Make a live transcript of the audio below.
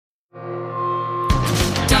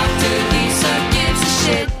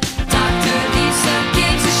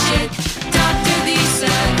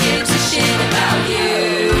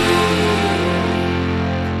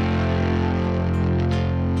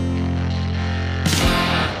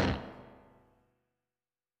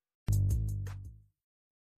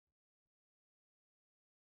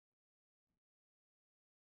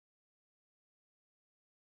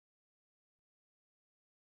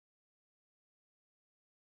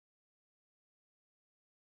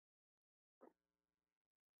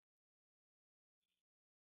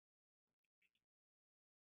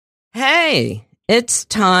Hey, it's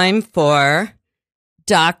time for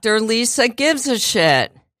Dr. Lisa Gives a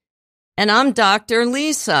Shit. And I'm Dr.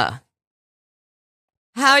 Lisa.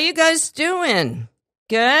 How you guys doing?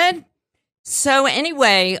 Good? So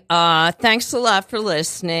anyway, thanks a lot for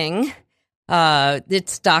listening.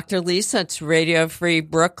 It's Dr. Lisa. It's Radio Free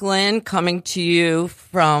Brooklyn coming to you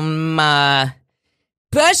from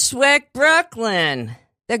Bushwick, Brooklyn,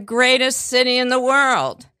 the greatest city in the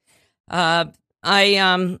world.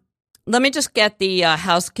 Let me just get the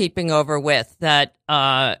housekeeping over with that.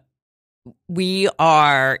 We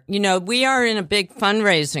are in a big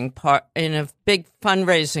fundraising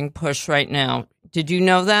push right now. Did you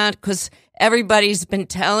know that? Because everybody's been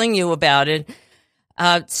telling you about it.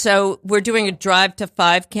 So we're doing a Drive to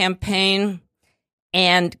 5 campaign,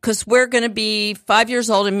 and because we're going to be 5 years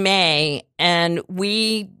old in May, and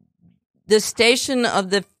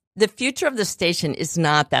the future of the station is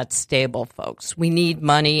not that stable, folks. We need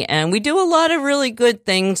money, and we do a lot of really good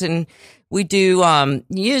things, and we do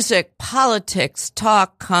music, politics,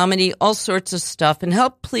 talk, comedy, all sorts of stuff. And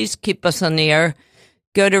help please keep us on the air.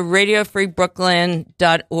 Go to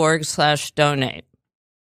radiofreebrooklyn.org/donate.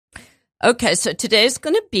 Okay, so today's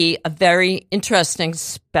going to be a very interesting,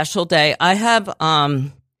 special day. I have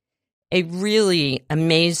a really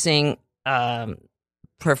amazing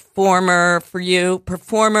performer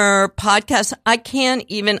podcast. I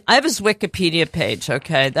have his Wikipedia page.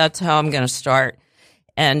 Okay. That's how I'm going to start.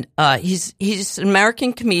 And, he's an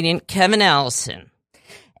American comedian, Kevin Allison.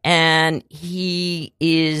 And he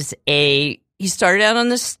started out on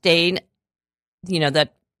The State,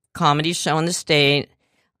 that comedy show on The State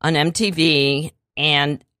on MTV.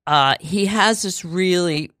 And, he has this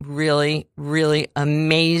really, really, really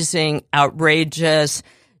amazing, outrageous,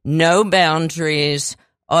 no boundaries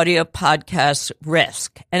audio podcast,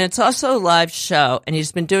 Risk. And it's also a live show, and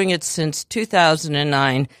he's been doing it since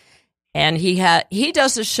 2009. And he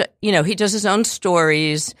does a show, he does his own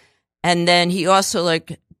stories, and then he also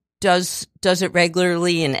does it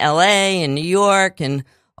regularly in LA and New York and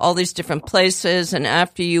all these different places. And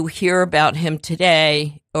after you hear about him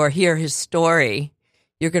today or hear his story,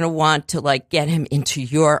 you're going to want to get him into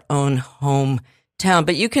your own hometown.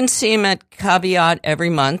 But you can see him at Caveat every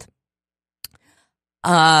month.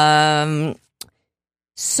 So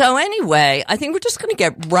anyway, I think we're just going to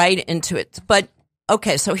get right into it. But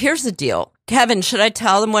okay, so here's the deal. Kevin, should I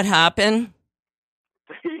tell them what happened?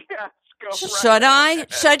 Yes, go Should I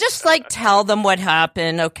just tell them what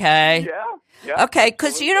happened? Okay. Yeah. Okay,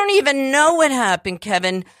 because you don't even know what happened,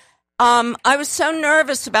 Kevin. I was so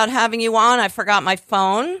nervous about having you on, I forgot my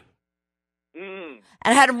phone. And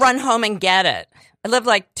I had to run home and get it. I live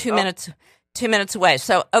 2 minutes away.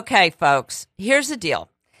 So, okay, folks, here's the deal.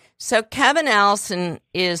 So Kevin Allison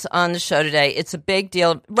is on the show today. It's a big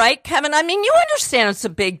deal, right, Kevin? I mean, you understand it's a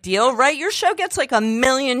big deal, right? Your show gets 1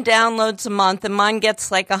 million downloads a month, and mine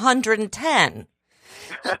gets 110.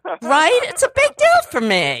 Right? It's a big deal for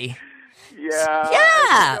me. Yeah.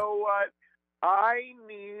 Yeah. You know what? I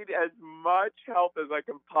need as much help as I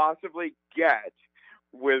can possibly get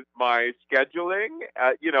with my scheduling.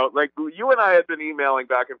 You and I had been emailing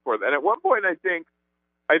back and forth, and at one point I think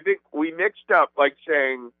we mixed up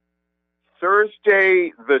saying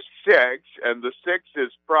Thursday the 6th, and the 6th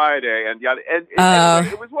is Friday, and yada. And anyway,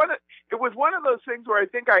 it was one of those things where I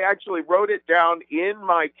think I actually wrote it down in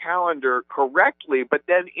my calendar correctly, but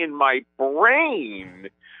then in my brain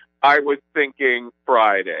I was thinking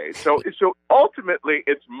Friday. So ultimately,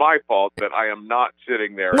 it's my fault that I am not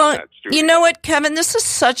sitting there in that studio. You know what, Kevin? This is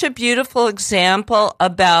such a beautiful example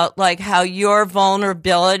about how your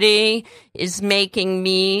vulnerability is making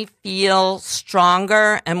me feel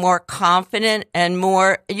stronger and more confident and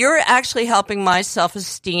more. You're actually helping my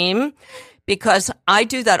self-esteem, because I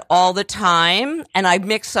do that all the time, and I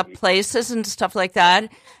mix up places and stuff like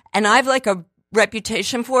that. And I've a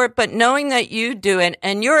reputation for it, but knowing that you do it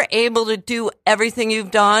and you're able to do everything you've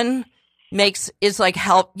done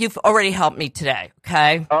help. You've already helped me today.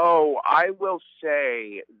 Okay. Oh, I will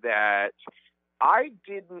say that I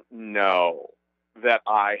didn't know that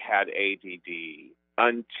I had ADD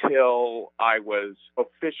until I was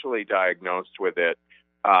officially diagnosed with it,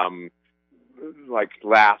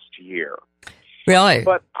 last year. Really?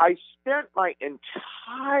 But I spent my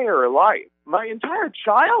entire life, my entire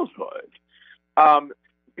childhood,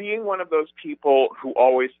 being one of those people who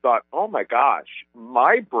always thought, oh my gosh,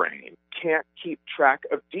 my brain can't keep track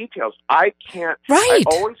of details. I can't. Right. I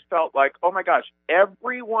always felt like, oh my gosh,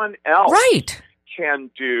 everyone else right. can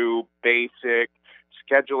do basic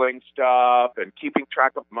scheduling stuff and keeping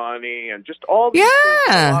track of money and just all these things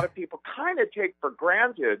that a lot of people kind of take for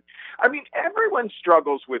granted. I mean, everyone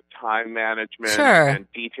struggles with time management and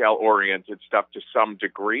detail-oriented stuff to some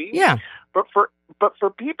degree. Yeah. But for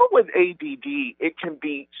people with ADD, it can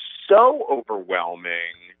be so overwhelming.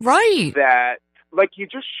 Right. That like you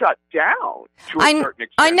just shut down to a certain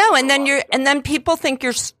extent. I know, and then people think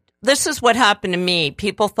you're. This is what happened to me.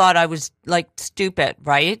 People thought I was like stupid,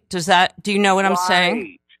 right? Do you know what I'm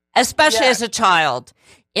saying? Especially as a child,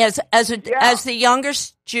 as the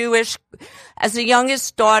youngest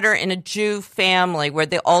daughter in a Jew family where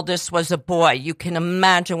the oldest was a boy. You can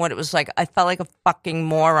imagine what it was like. I felt like a fucking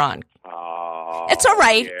moron. Oh, it's all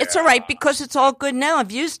right. Yeah. It's all right because it's all good now.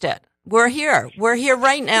 I've used it. We're here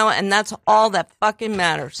right now, and that's all that fucking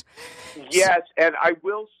matters. Yes, and I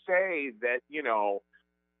will say that, you know,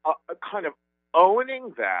 kind of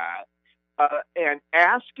owning that and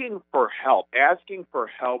asking for help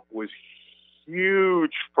was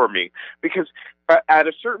huge for me because at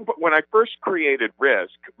a certain point, when I first created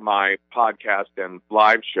Risk, my podcast and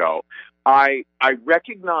live show, I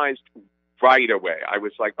recognized right away, I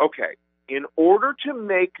was like, okay, in order to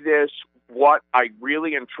make this what I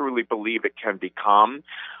really and truly believe it can become,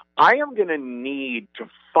 I am going to need to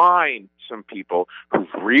find some people who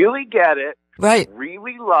really get it, right,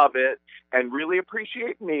 really love it, and really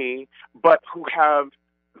appreciate me, but who have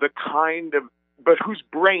but whose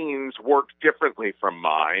brains work differently from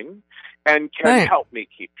mine and can help me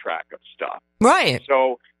keep track of stuff. Right.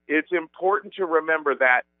 So it's important to remember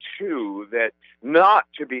that too, that not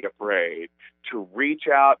to be afraid to reach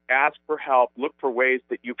out, ask for help, look for ways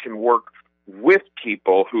that you can work with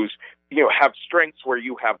people who's, you know, have strengths where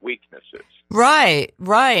you have weaknesses. Right.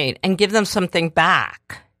 And give them something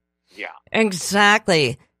back. Yeah.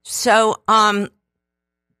 Exactly. So,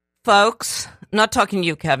 folks, I'm not talking to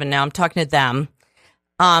you, Kevin, now. I'm talking to them.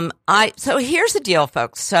 So here's the deal,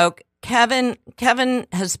 folks. So Kevin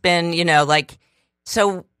has been, you know, like,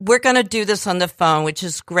 so we're going to do this on the phone, which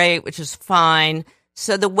is great, which is fine.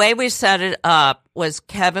 So the way we set it up was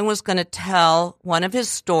Kevin was going to tell one of his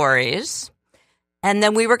stories, and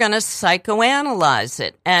then we were going to psychoanalyze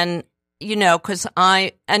it. And, you know,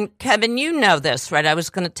 and Kevin, you know this, right? I was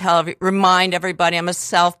going to remind everybody I'm a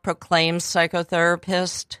self-proclaimed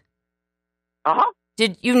psychotherapist. Uh-huh.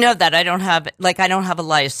 Did you know that? I don't have a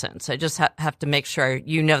license. I just have to make sure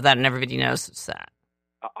you know that and everybody knows it's that.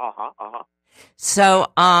 So,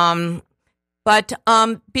 but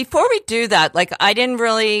before we do that, like I didn't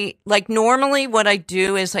really, like normally what I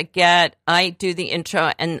do is I do the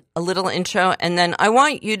intro and a little intro, and then I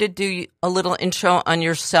want you to do a little intro on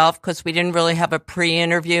yourself because we didn't really have a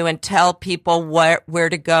pre-interview and tell people where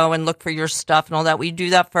to go and look for your stuff and all that. Will you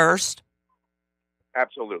do that first?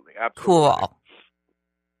 Absolutely. Cool.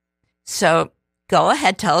 So go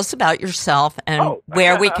ahead, tell us about yourself and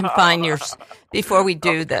where we can find before we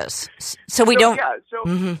do this. So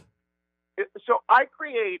I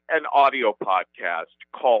create an audio podcast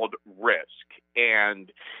called Risk,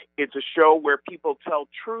 and it's a show where people tell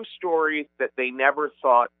true stories that they never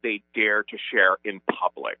thought they'd dare to share in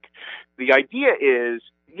public. The idea is,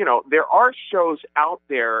 you know, there are shows out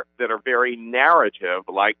there that are very narrative,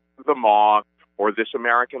 like The Moth, or This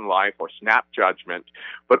American Life, or Snap Judgment,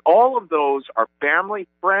 but all of those are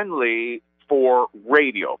family-friendly for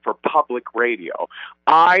radio, for public radio.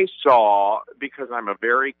 I saw, because I'm a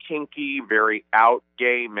very kinky, very out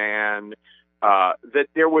gay man, that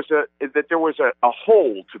there was a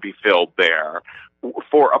hole to be filled there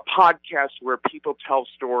for a podcast where people tell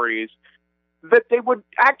stories that they would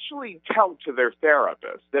actually tell to their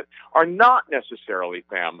therapist that are not necessarily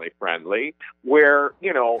family friendly, where,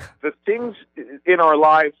 you know, the things in our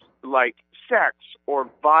lives like sex or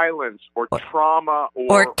violence or trauma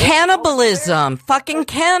or cannibalism, fucking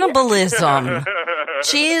cannibalism.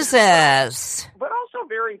 Jesus. But also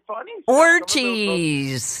very funny.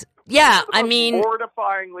 Orgies. Yeah, I mean,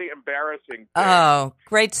 mortifyingly embarrassing. Oh,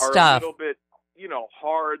 great stuff. Are a little bit, you know,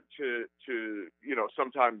 hard to you know,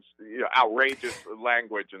 sometimes, you know, outrageous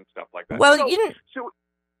language and stuff like that. Well,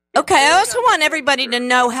 okay, I also want everybody to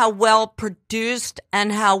know how well produced and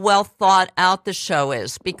how well thought out the show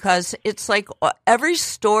is, because it's like every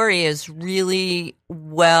story is really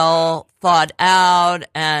well thought out,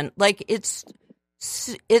 and like it's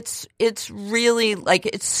really like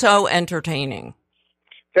it's so entertaining.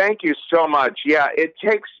 Thank you so much. Yeah, it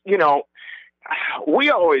takes, you know,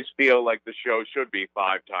 we always feel like the show should be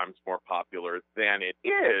 5 times more popular than it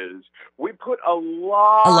is. We put a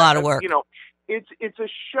lot of work. You know, it's a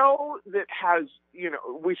show that has, you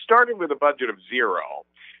know, we started with a budget of 0.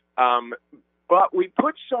 but we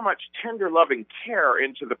put so much tender, loving care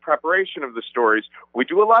into the preparation of the stories. We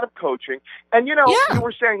do a lot of coaching. And, you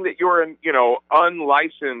were saying that you're an,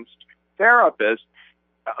 unlicensed therapist.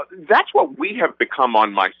 That's what we have become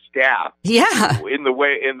on my staff. Yeah. In the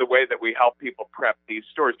way that we help people prep these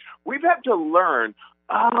stories. We've had to learn,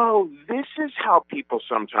 this is how people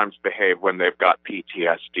sometimes behave when they've got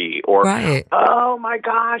PTSD. Or, right. Oh, my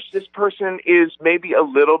gosh, this person is maybe a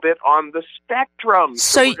little bit on the spectrum.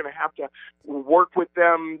 So we're going to have to work with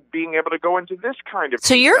them being able to go into this kind of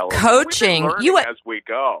So detail. you're coaching. As we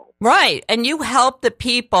go. Right. And you help the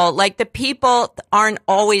people. Like, the people aren't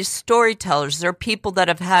always storytellers. They're people that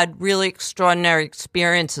have had really extraordinary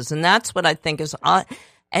experiences. And that's what I think is on.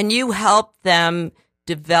 And you help them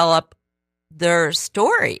develop their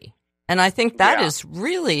story. And I think that is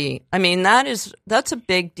really, that's a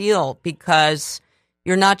big deal, because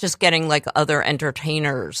you're not just getting like other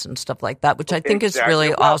entertainers and stuff like that, which I think is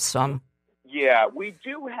really awesome. Yeah, we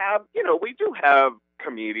do have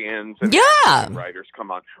comedians and writers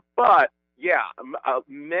come on. But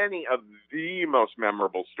many of the most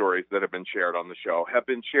memorable stories that have been shared on the show have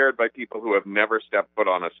been shared by people who have never stepped foot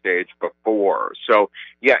on a stage before. So,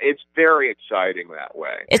 it's very exciting that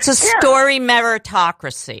way. It's a story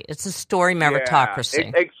meritocracy.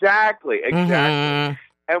 Exactly. Mm-hmm.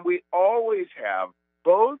 And we always have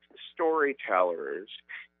both storytellers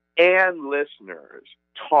and listeners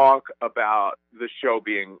talk about the show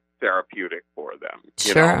being therapeutic for them.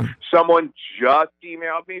 Sure. Someone just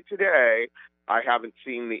emailed me today. I haven't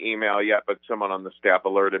seen the email yet, but someone on the staff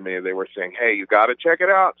alerted me. They were saying, hey, you got to check it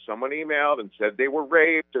out. Someone emailed and said they were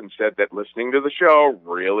raped and said that listening to the show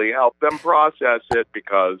really helped them process it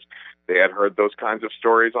because they had heard those kinds of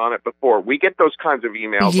stories on it before. We get those kinds of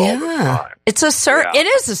emails all the time. It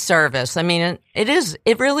is a service. I mean, it is.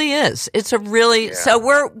 It really is. It's a really.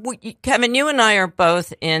 So Kevin, you and I are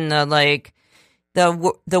both in the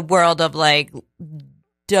world of like,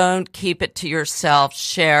 don't keep it to yourself,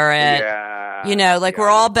 share it. We're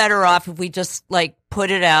all better off if we just like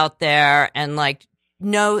put it out there and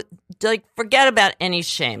forget about any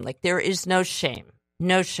shame. Like, there is no shame.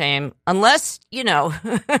 No shame, unless,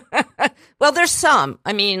 well, there's some.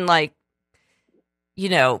 I mean, like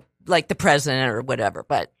the president or whatever.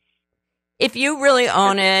 But if you really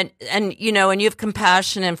own it and, and you have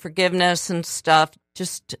compassion and forgiveness and stuff,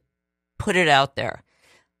 just put it out there.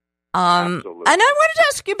 Absolutely. And I wanted to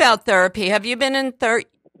ask you about therapy. Have you been in therapy?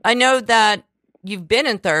 I know that you've been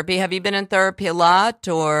in therapy. Have you been in therapy a lot,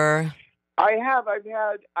 or? I have. I've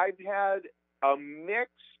had a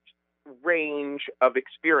mixed range of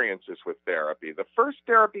experiences with therapy. The first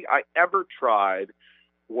therapy I ever tried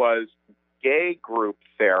was gay group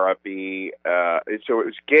therapy. So it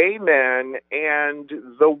was gay men, and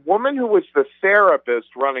the woman who was the therapist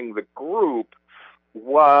running the group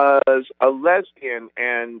was a lesbian,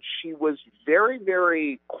 and she was very,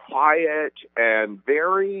 very quiet and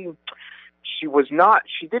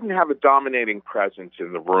she didn't have a dominating presence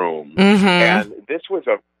in the room. Mm-hmm. And this was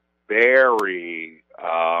a very,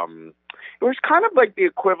 it was kind of like the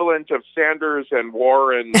equivalent of Sanders and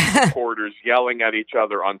Warren supporters yelling at each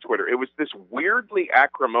other on Twitter. It was this weirdly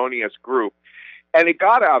acrimonious group, and it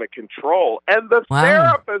got out of control, and the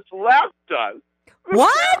therapist left us.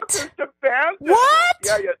 What? What?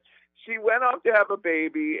 Yeah. She went off to have a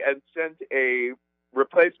baby and sent a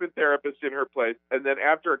replacement therapist in her place. And then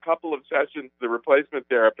after a couple of sessions, the replacement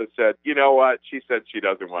therapist said, you know what? She said she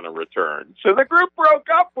doesn't want to return. So the group broke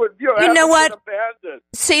up with you know what? Abandoned.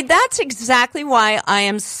 See, that's exactly why I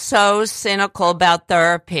am so cynical about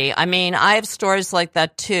therapy. I mean, I have stories like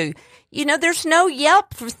that too. There's no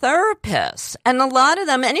Yelp for therapists. And a lot of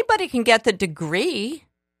them, anybody can get the degree.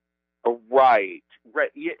 Right.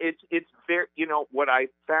 It's very, what I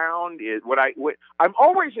found is I'm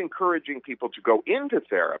always encouraging people to go into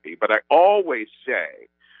therapy, but I always say,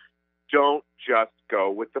 don't just go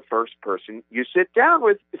with the first person you sit down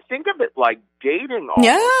with. Think of it like dating. Almost.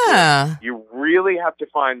 Yeah. You really have to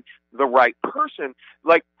find the right person.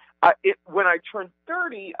 Like, when I turned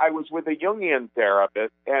 30, I was with a Jungian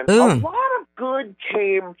therapist, and a lot of good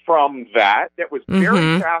came from that. That was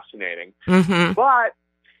very fascinating. Mm-hmm. But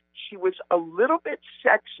she was a little bit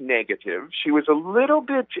sex negative. She was a little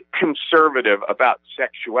bit conservative about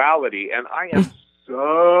sexuality, and I am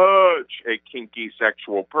such a kinky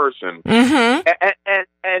sexual person. Mm-hmm.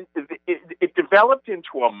 And it developed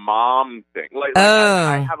into a mom thing.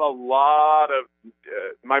 I have a lot of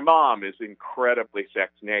my mom is incredibly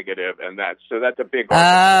sex negative, and that's a big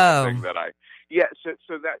thing that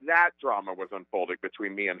so that drama was unfolding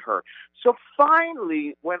between me and her. So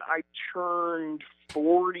finally, when I turned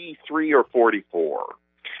 43 or 44,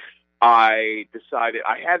 I decided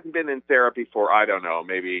I hadn't been in therapy for, I don't know,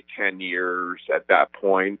 maybe 10 years at that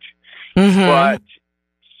point. Mm-hmm. But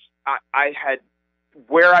I had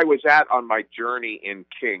where I was at on my journey in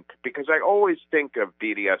kink, because I always think of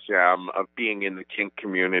BDSM, of being in the kink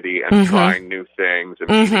community and trying new things and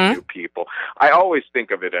meeting new people. I always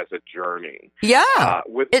think of it as a journey. Yeah.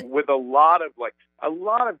 With a lot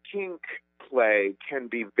of kink play can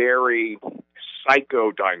be very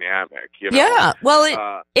psychodynamic, you know? Yeah. Well,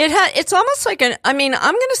 it's almost like I'm going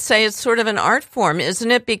to say it's sort of an art form, isn't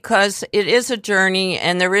it? Because it is a journey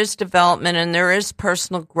and there is development and there is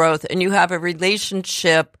personal growth and you have a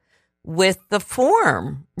relationship with the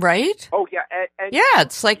form, right? Oh, yeah. And yeah,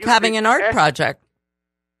 it's like having an art project.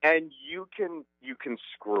 And you can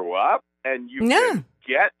screw up and you can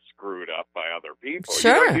get screwed up by other people.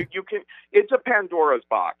 Sure. You can. It's a Pandora's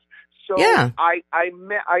box. So I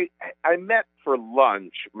met for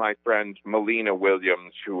lunch my friend Melina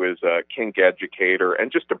Williams, who is a kink educator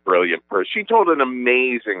and just a brilliant person. She told an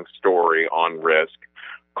amazing story on Risk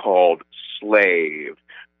called Slave,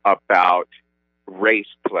 about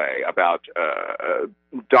race play, about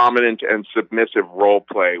dominant and submissive role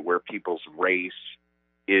play where people's race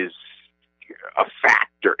is a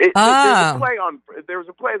factor. There was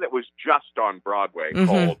a play that was just on Broadway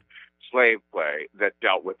called Slave Play that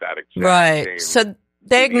dealt with that exact same. So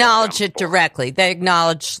they acknowledge it directly. They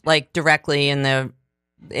acknowledge directly in the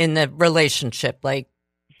relationship, like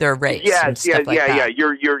their race. Yes, and stuff like that.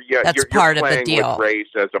 That's That's part of the playing deal. with race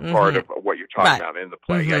as a part of what you're talking about in the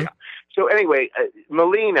play. Yeah. So anyway,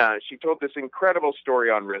 Melina, she told this incredible story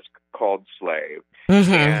on Risk called Slave,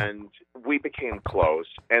 and we became close.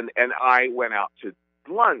 And I went out to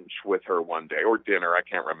lunch with her one day, or dinner, I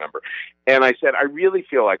can't remember. And I said, I really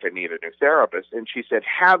feel like I need a new therapist. And she said,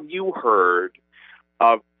 have you heard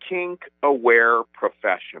of Kink Aware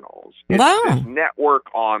Professionals? It's this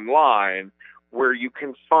network online where you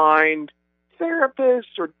can find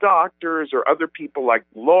therapists or doctors or other people like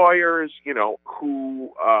lawyers, who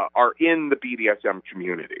are in the BDSM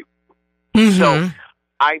community. So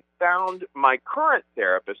I found my current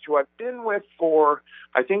therapist, who I've been with for,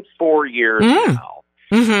 I think, 4 years now.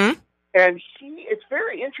 And it's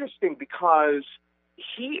very interesting because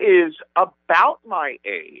he is about my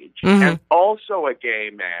age and also a gay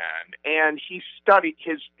man. And he studied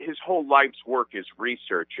his whole life's work is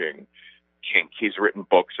researching kink. He's written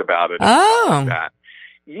books about it and stuff like that.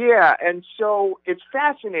 Yeah, and so it's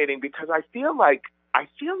fascinating because I feel like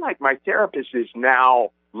my therapist is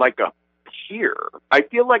now like a peer. I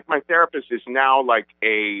feel like my therapist is now like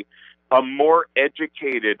a more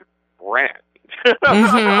educated friend.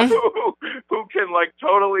 Who can like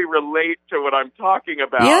totally relate to what I'm talking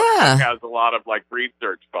about. Yeah. Has a lot of like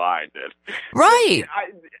research behind it. Right.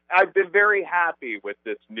 I've been very happy with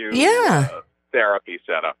this new therapy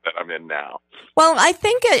setup that I'm in now. Well, I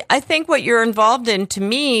think what you're involved in to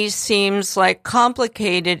me seems like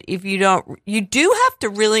complicated if you do have to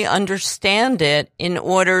really understand it in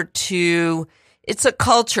order to. It's a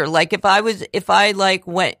culture. Like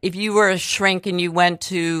if you were a shrink and you went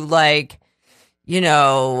to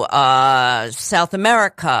South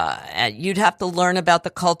America, you'd have to learn about the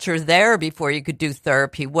culture there before you could do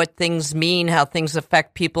therapy, what things mean, how things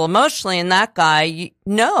affect people emotionally. And that guy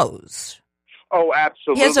knows. Oh,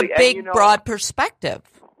 absolutely. He has a big, broad perspective.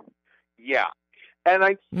 Yeah. And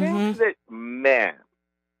I think that men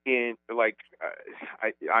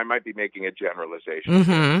I might be making a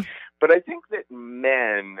generalization, but I think that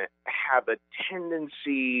men have a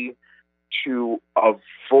tendency to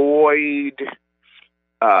avoid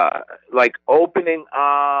opening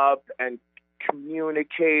up and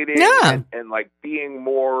communicating and like being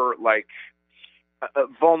more like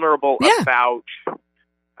vulnerable about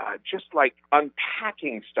just like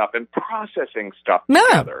unpacking stuff and processing stuff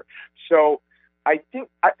together. So I think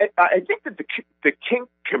that the kink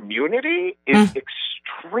community is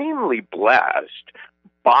extremely blessed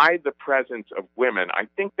by the presence of women. I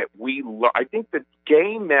think that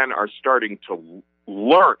gay men are starting to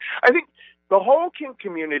learn. I think the whole kink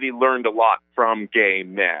community learned a lot from gay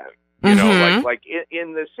men. You know, like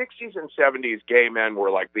in the 60s and 70s, gay men were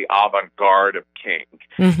like the avant-garde of kink.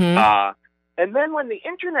 And then when the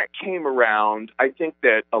internet came around, I think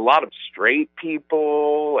that a lot of straight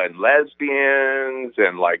people and lesbians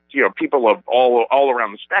and people of all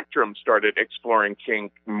around the spectrum started exploring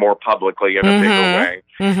kink more publicly in a bigger way.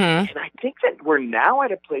 And I think that we're now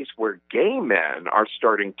at a place where gay men are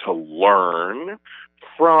starting to learn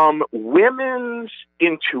from women's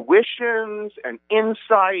intuitions and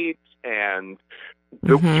insights and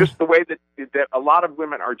just the way that a lot of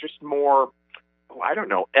women are just more I don't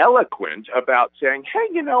know, eloquent about saying, hey,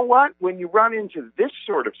 you know what? When you run into this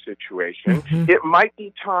sort of situation, it might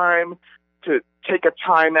be time to take a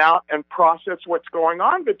time out and process what's going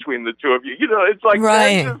on between the two of you. You know, it's like,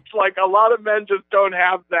 men just, like a lot of men just don't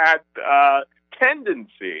have that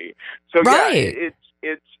tendency. So yeah,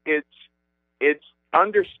 it's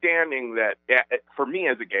understanding that for me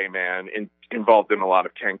as a gay man involved in a lot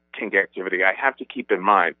of kink activity, I have to keep in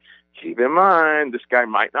mind, this guy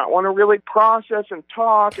might not want to really process and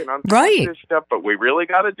talk and unpack this stuff, but we really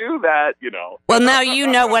got to do that, you know. Well, now you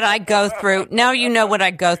know what I go through. Now you know what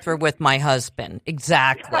I go through with my husband.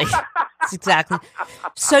 Exactly. Exactly.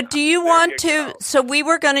 So do you want to, so you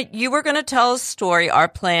were going to tell a story, our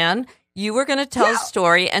plan. You were going to tell a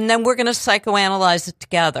story, and then we're going to psychoanalyze it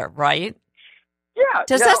together, right? Yeah.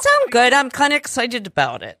 Does that sound good? I'm kind of excited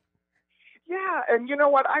about it. Yeah, and you know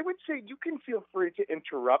what? I would say you can feel free to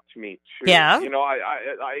interrupt me too. Yeah. You know, I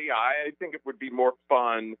think it would be more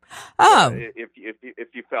fun. If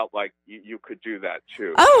you felt like you could do that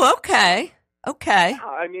too. Oh, okay. Okay.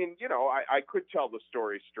 I mean, you know, I could tell the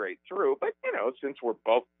story straight through, but you know, since we're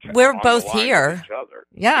both here. With each other.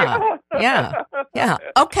 Yeah. Yeah.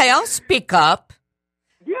 Okay, I'll speak up.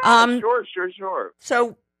 Yeah. Sure.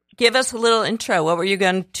 So, give us a little intro. What were you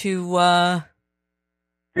going to?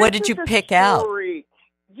 What did you pick out?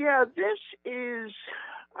 Yeah, this is,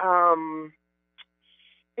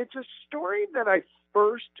 it's a story that I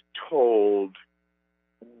first told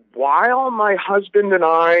while my husband and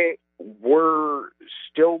I were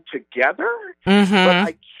still together, but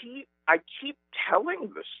I keep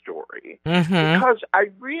telling the story because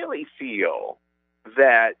I really feel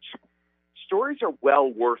that stories are well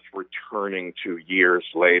worth returning to years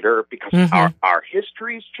later because our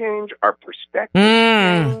histories change, our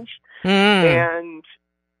perspectives change, and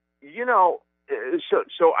you know,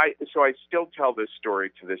 so I still tell this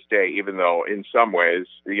story to this day, even though in some ways,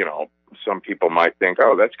 you know, some people might think,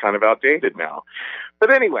 oh, that's kind of outdated now.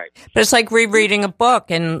 But anyway, but it's like rereading a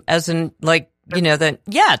book, and as in like, you know, that,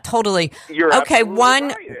 yeah, totally. You're okay.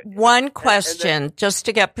 Right. One question, then, just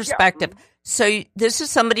to get perspective. Yeah. So this is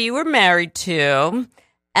somebody you were married to,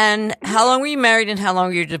 and how long were you married and how long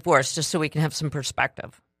were you divorced, just so we can have some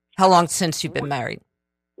perspective? How long since you've been married?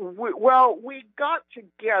 Well, we got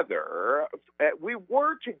together. We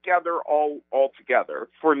were together all together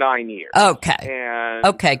for 9 years. Okay.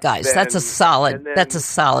 Okay, guys, that's a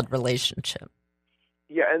solid relationship.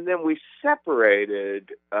 Yeah, and then we separated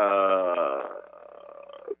 10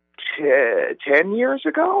 years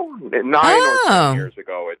ago, 9 or 10 years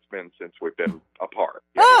ago. It's been since we've been apart.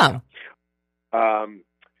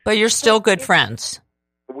 But you're still good friends.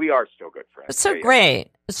 We are still good friends. It's so great.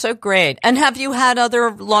 It's so great. And have you had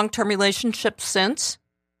other long-term relationships since?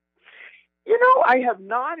 You know, I have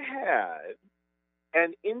not had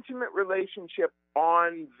an intimate relationship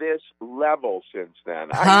on this level since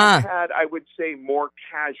then. I've had, I would say, more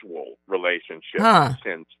casual relationships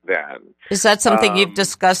since then. Is that something you've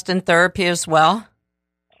discussed in therapy as well?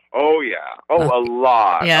 Oh, yeah. A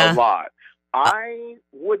lot. Yeah. A lot. I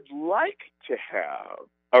would like to have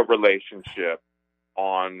a relationship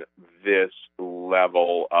on this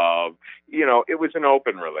level of, you know, it was an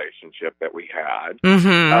open relationship that we had,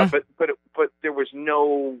 but there was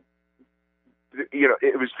no, you know,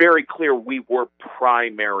 it was very clear we were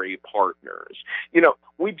primary partners. You know,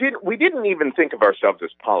 we didn't even think of ourselves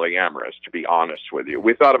as polyamorous, to be honest with you.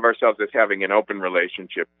 We thought of ourselves as having an open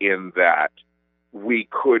relationship in that we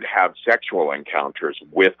could have sexual encounters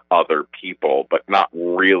with other people, but not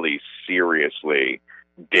really seriously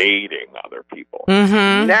dating other people.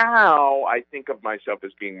 Now I think of myself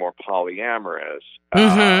as being more polyamorous,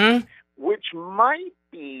 which might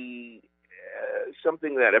be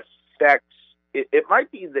something that affects, it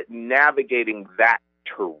might be that navigating that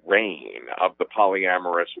terrain of the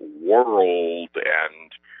polyamorous world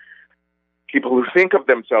and people who think of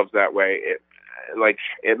themselves that way,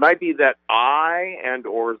 it might be that I and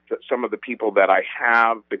or some of the people that I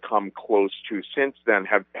have become close to since then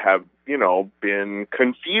have you know, been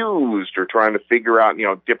confused or trying to figure out, you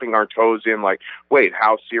know, dipping our toes in, like, wait,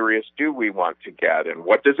 how serious do we want to get, and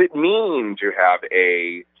what does it mean to have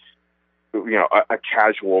a a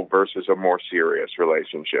casual versus a more serious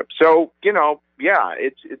relationship? So, you know, yeah,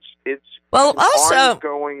 it's well, also an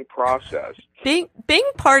ongoing process. Being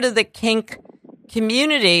part of the kink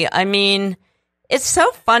community, I mean, it's so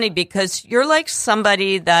funny because you're like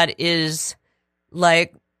somebody that is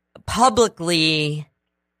like publicly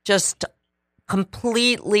just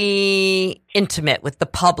completely intimate with the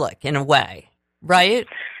public in a way, right?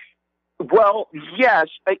 Well, yes,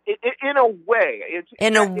 in a way.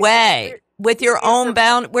 With your own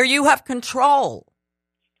bound, where you have control.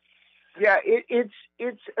 Yeah, it's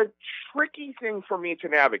a tricky thing for me to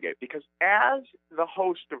navigate because as the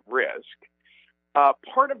host of Risk,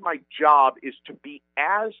 part of my job is to be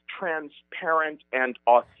as transparent and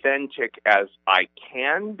authentic as I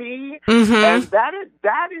can be, and that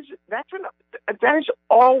is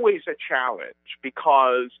always a challenge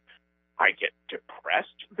because I get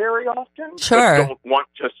depressed very often. Sure. But don't want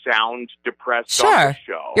to sound depressed on the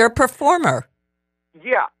show. You're a performer.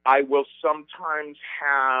 Yeah, I will sometimes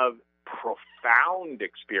have profound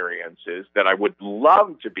experiences that I would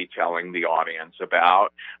love to be telling the audience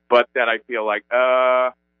about, but that I feel like,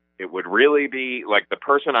 it would really be like the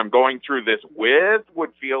person I'm going through this with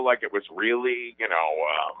would feel like it was really,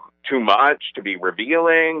 too much to be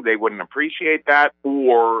revealing. They wouldn't appreciate that,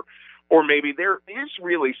 or maybe there is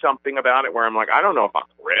really something about it where I'm like, I don't know if I'm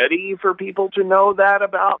ready for people to know that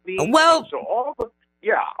about me. Well, so all of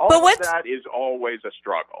that is always a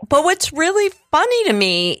struggle. But what's really funny to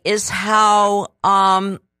me is how,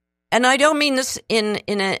 and I don't mean this in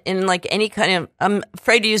like any kind of, I'm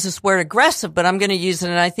afraid to use this word aggressive, but I'm going to use it,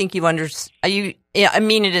 and I think you understand. I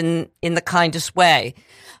mean it in the kindest way.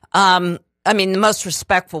 I mean the most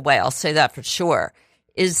respectful way. I'll say that for sure.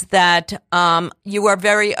 Is that you are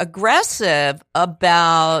very aggressive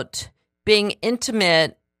about being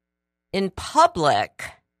intimate in public.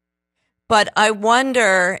 But I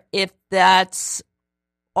wonder if that's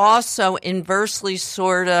also inversely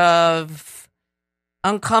sort of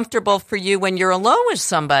uncomfortable for you when you're alone with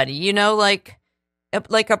somebody, like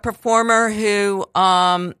a performer who,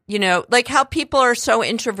 like how people are so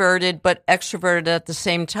introverted but extroverted at the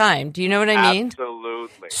same time. Do you know what I mean?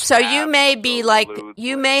 Absolutely. So you may be like,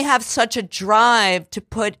 you may have such a drive to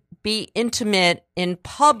be intimate in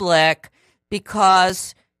public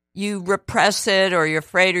because you repress it or you're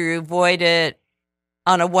afraid or you avoid it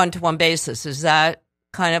on a one-to-one basis. Is that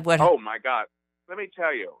kind of what? Oh my God. Let me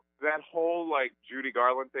tell you, that whole like Judy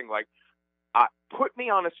Garland thing, like put me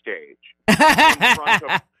on a stage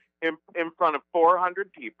in front of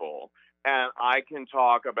 400 people and I can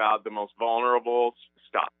talk about the most vulnerable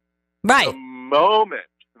stuff. Right. The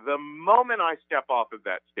moment I step off of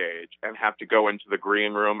that stage and have to go into the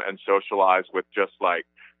green room and socialize with just like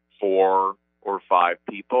 4 or 5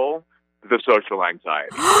 people, the social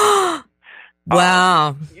anxiety.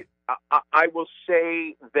 Wow. I will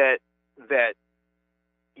say that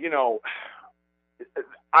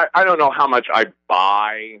I don't know how much I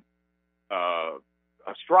buy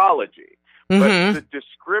astrology, but the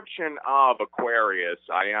description of Aquarius,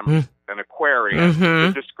 I am an Aquarian,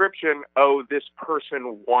 the description, this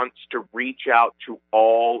person wants to reach out to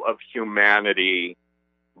all of humanity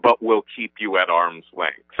but will keep you at arm's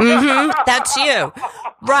length. That's you.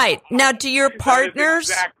 Right. Now, do your partners,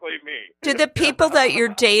 exactly me. Do the people that you're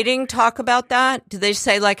dating talk about that? Do they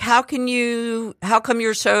say, like, how come you're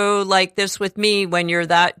so like this with me when you're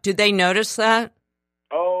that? Do they notice that?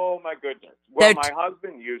 Oh, my goodness. Well, my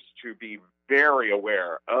husband used to be very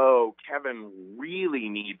aware, Kevin really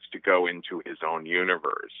needs to go into his own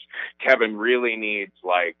universe. Kevin really needs,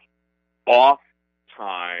 like, off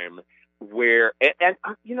time where, and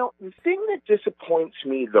the thing that disappoints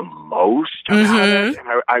me the most about it, and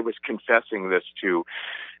I was confessing this to,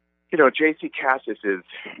 JC Cassis is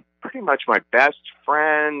pretty much my best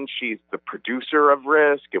friend. She's the producer of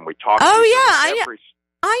Risk, and we talk.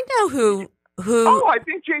 I know who. Oh, I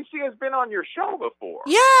think JC has been on your show before.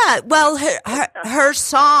 Yeah, well, her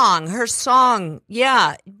song,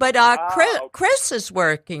 yeah. But Chris is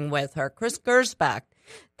working with her, Chris Gersbach.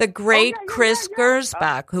 The great Chris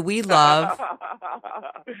Gersbach, who we love.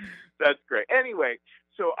 That's great. Anyway,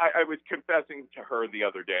 so I was confessing to her the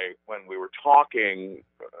other day when we were talking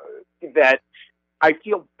that I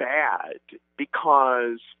feel bad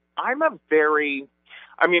because I'm not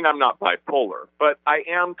bipolar, but I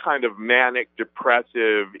am kind of manic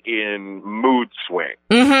depressive in mood swing.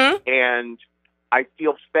 And I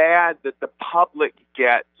feel bad that the public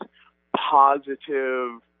gets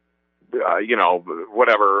positive,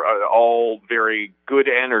 all very good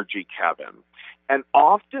energy, Kevin. And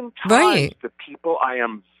oftentimes the people I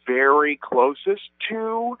am very closest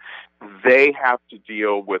to, they have to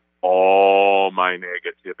deal with all my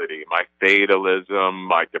negativity, my fatalism,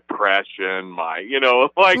 my depression, my,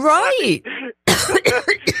 Right.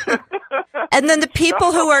 And then the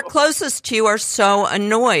people who are closest to you are so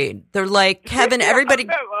annoyed. They're like, Kevin, everybody,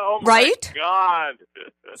 right? God.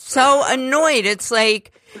 So annoyed. It's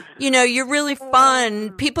like, you're really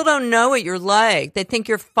fun. People don't know what you're like. They think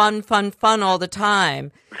you're fun all the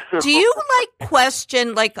time. Do you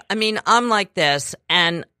question, I'm like this,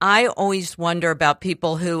 and I always wonder about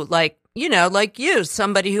people who like you,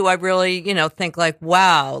 somebody who I really, think like,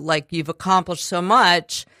 wow, like you've accomplished so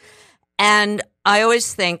much. And I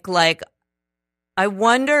always think, like, I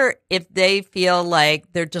wonder if they feel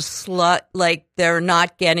like they're just like they're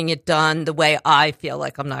not getting it done the way I feel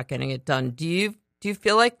like I'm not getting it done. Do you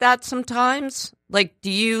feel like that sometimes? Like,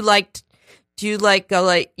 do you go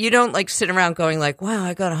like, you don't like sit around going like, wow,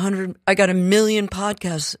 I got a million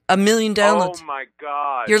podcasts, 1 million downloads. Oh my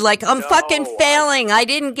God. You're like, I'm fucking failing. I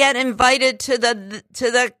didn't get invited to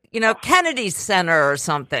the Kennedy Center or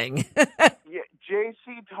something. Yeah,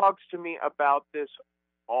 JC talks to me about this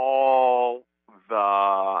all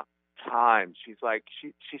the time. She's like,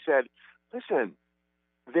 she said, listen,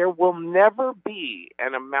 there will never be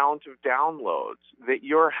an amount of downloads that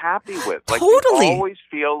you're happy with. Like, totally. You always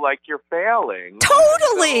feel like you're failing.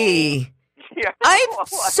 Totally. So, yeah. I'm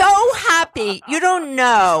so happy. You don't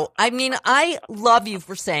know. I mean, I love you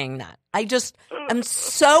for saying that. I'm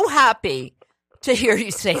so happy to hear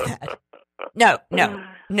you say that. No.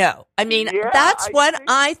 I mean, that's what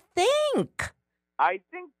I think. I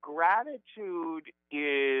think gratitude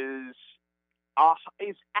is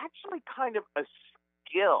actually kind of a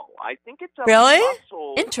skill. I think it's a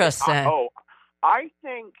muscle. Interesting. I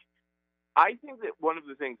think that one of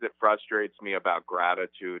the things that frustrates me about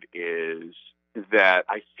gratitude is that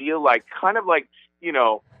I feel like, kind of like,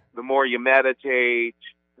 the more you meditate,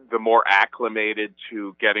 the more acclimated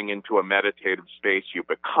to getting into a meditative space you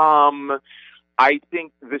become. I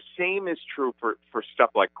think the same is true for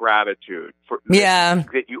stuff like gratitude.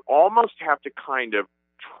 That you almost have to kind of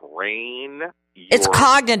train your It's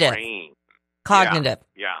cognitive. brain. Cognitive.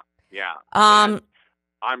 Yeah. I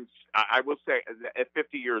will say, at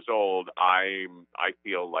 50 years old, I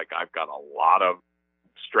feel like I've got a lot of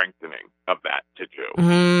strengthening of that to do.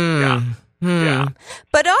 Yeah.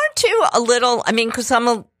 But aren't you a little? I mean, because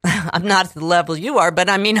I'm not at the level you are, but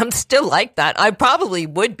I mean, I'm still like that. I probably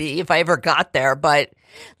would be if I ever got there. But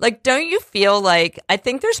like, don't you feel like? I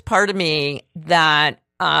think there's part of me that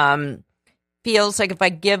feels like if I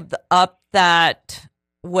give up that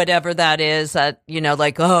whatever that is, that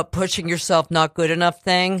like pushing yourself not good enough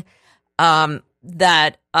thing,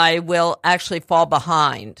 that I will actually fall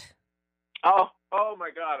behind. Oh my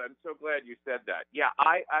God! I'm so glad you said that. Yeah,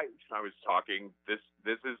 I was talking. This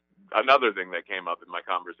is another thing that came up in my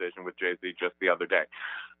conversation with JC just the other day.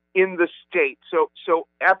 In the States, so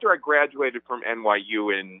after I graduated from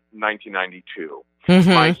NYU in 1992,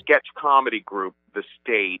 my sketch comedy group, The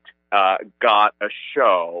State, got a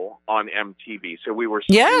show on MTV. So we were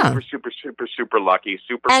super lucky,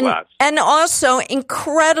 super blessed. And also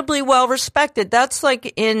incredibly well respected. That's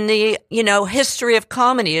like in the, history of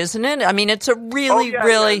comedy, isn't it? I mean, it's a really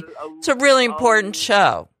important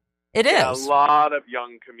show. It is. A lot of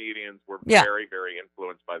young comedians were very, very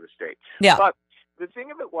influenced by The State. Yeah. But the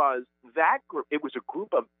thing of it was, that group, it was a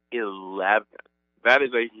group of 11. That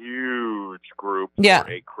is a huge group for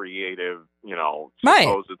a creative,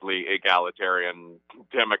 supposedly egalitarian,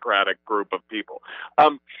 democratic group of people.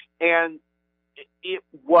 And it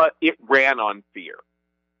ran on fear.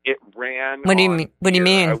 It ran. What do you mean? What do you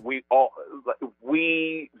mean? The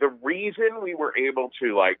reason we were able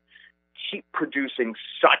to keep producing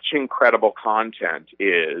such incredible content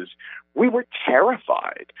is we were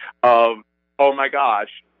terrified of, oh my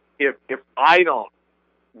gosh, if I don't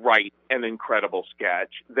write an incredible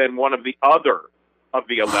sketch, then one of the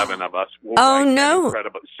 11 of us will write an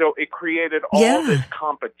incredible. So it created all this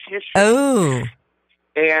competition.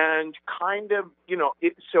 And kind of,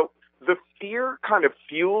 so the fear kind of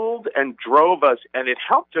fueled and drove us, and it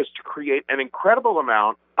helped us to create an incredible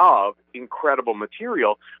amount of incredible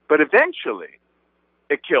material, but eventually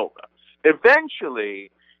it killed us.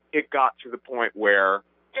 Eventually it got to the point where,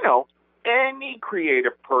 any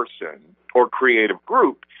creative person or creative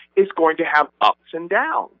group is going to have ups and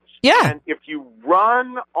downs. Yeah. And if you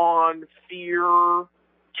run on fear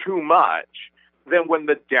too much, then when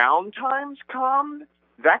the down times come,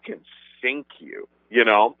 that can sink you,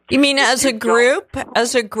 You mean as a group?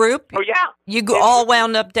 As a group? Oh, yeah. You all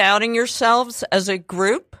wound up doubting yourselves as a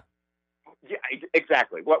group? Yeah,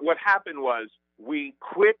 exactly. What happened was we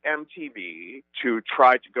quit MTV to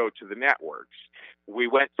try to go to the networks. We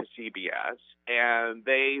went to CBS, and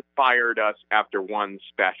they fired us after one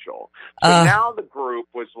special. So now the group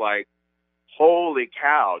was like, holy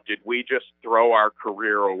cow, did we just throw our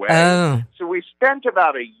career away? So we spent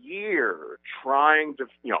about a year trying to,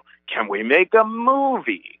 can we make a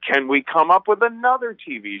movie? Can we come up with another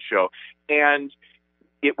TV show? And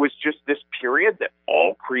it was just this period that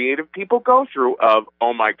all creative people go through of,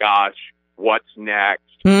 oh my gosh, what's next?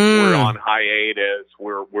 We're on hiatus.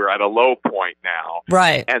 We're at a low point now.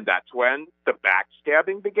 Right. And that's when the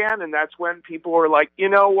backstabbing began. And that's when people were like, you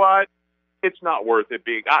know what? it's not worth it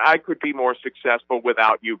being. I could be more successful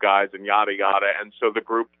without you guys and yada yada. And so the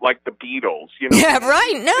group, like the Beatles, Yeah,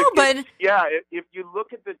 right. No, but yeah, if you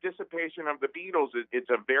look at the dissipation of the Beatles, it's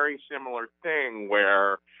a very similar thing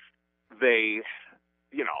where they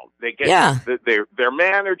they get their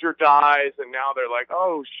manager dies, and now they're like,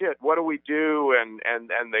 oh shit, what do we do? And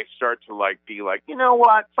they start to be like, you know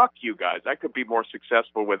what, fuck you guys, I could be more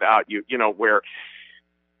successful without you. Where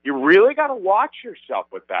you really got to watch yourself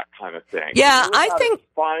with that kind of thing. Yeah, I think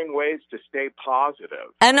find ways to stay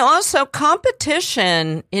positive. And also,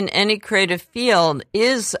 competition in any creative field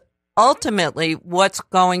is ultimately what's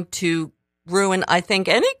going to ruin, I think,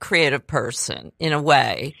 any creative person in a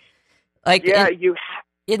way. Like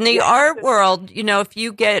in the art world, if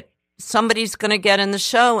you get somebody's going to get in the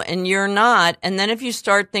show and you're not, and then if you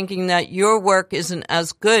start thinking that your work isn't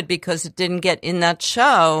as good because it didn't get in that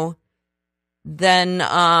show, then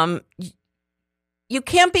you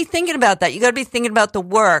can't be thinking about that. You got to be thinking about the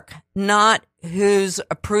work, not who's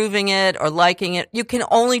approving it or liking it. You can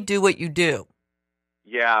only do what you do.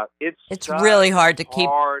 Yeah, it's really hard to keep.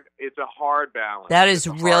 It's a hard balance. That is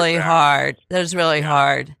really hard. That is really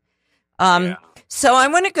hard. So I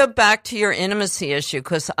want to go back to your intimacy issue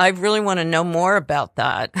because I really want to know more about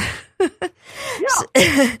that.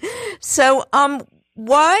 Yeah. So,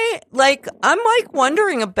 why? I'm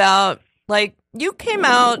wondering about you came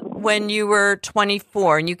out when you were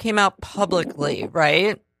 24 and you came out publicly,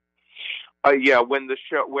 right? Yeah, when the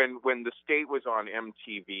state was on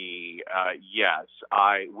MTV, yes,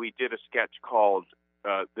 we did a sketch called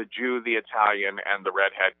 "The Jew, the Italian, and the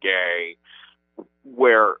Redhead Gay,"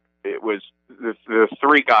 where it was the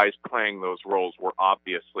three guys playing those roles were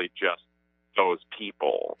obviously just those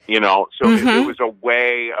people, So it was a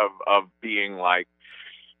way of being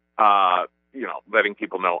letting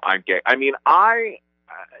people know I'm gay. I mean, I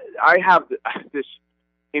have this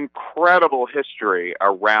incredible history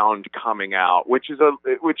around coming out, which is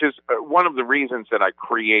one of the reasons that I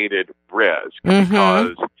created Risk,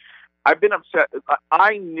 because I've been upset.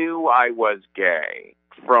 I knew I was gay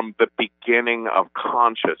from the beginning of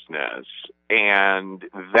consciousness, and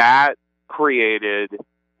that created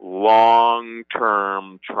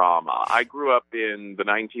long-term trauma. I grew up in the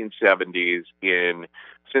 1970s in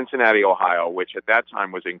Cincinnati, Ohio, which at that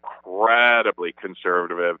time was incredibly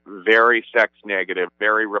conservative, very sex negative,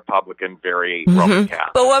 very Republican, very Roman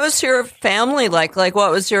Catholic. But what was your family like?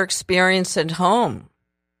 What was your experience at home?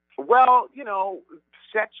 Well,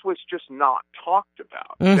 sex was just not talked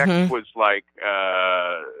about. Sex was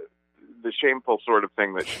the shameful sort of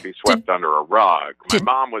thing that should be swept under a rug. My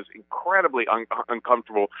mom was incredibly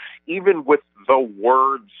uncomfortable, even with the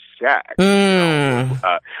word sex.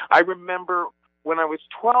 I remember when I was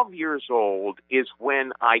 12 years old is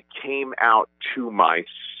when I came out to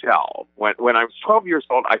myself. When I was 12 years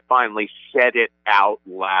old, I finally said it out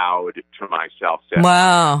loud to myself.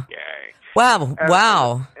 Wow. Gay.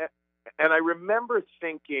 Wow. And I remember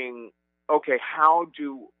thinking, okay,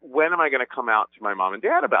 when am I going to come out to my mom and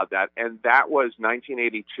dad about that? And that was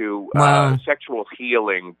 1982. Wow. Sexual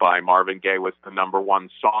Healing by Marvin Gaye was the #1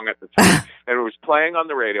 song at the time. And it was playing on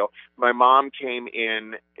the radio. My mom came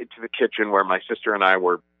in to the kitchen where my sister and I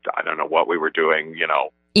were, I don't know what we were doing,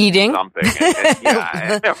 eating something.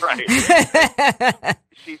 Yeah, right.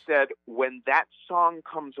 She said, when that song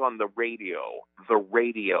comes on the radio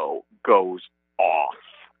goes off.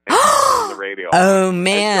 On the radio. Oh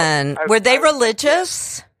man, were they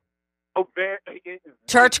religious?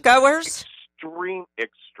 Churchgoers?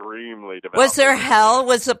 Extremely devout. Was there hell?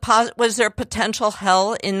 Was there potential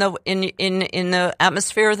hell in the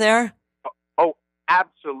atmosphere there? Oh,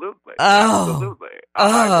 absolutely. Oh. Absolutely.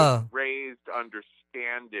 I was raised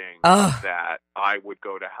understanding that I would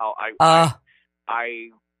go to hell.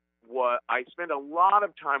 I spent a lot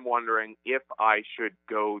of time wondering if I should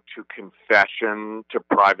go to confession to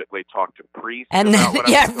privately talk to priests. And then,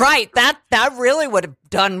 right. That really would have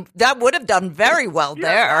done very well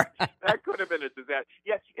there. That could have been a disaster.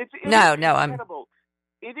 Yes, it's incredible.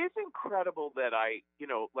 It is incredible that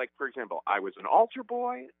for example, I was an altar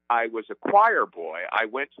boy. I was a choir boy. I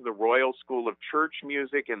went to the Royal School of Church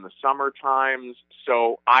Music in the summer times.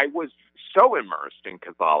 So I was so immersed in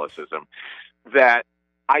Catholicism that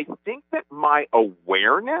I think that my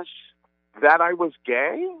awareness that I was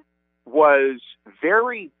gay was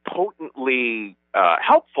very potently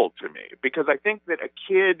helpful to me, because I think that a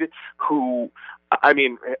kid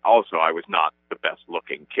also I was not the best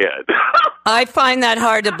looking kid. I find that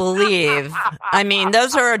hard to believe. I mean,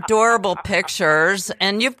 those are adorable pictures,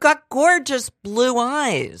 and you've got gorgeous blue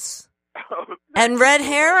eyes and red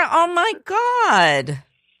hair. Oh my God.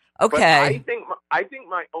 Okay. But I think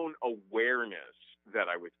my own awareness that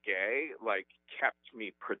I was gay, like, kept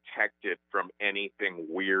me protected from anything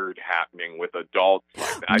weird happening with adults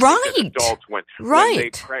like that. I think that adults, when they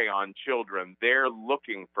prey on children, they're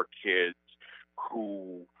looking for kids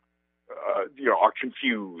who, are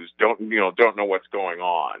confused, don't know what's going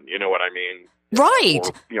on. You know what I mean? Right.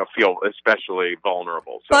 Or, feel especially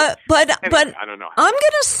vulnerable. So, but anyway, I don't know. I'm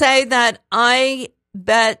going to say that I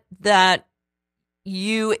bet that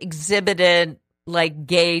you exhibited like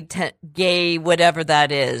gay, whatever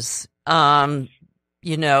that is, gay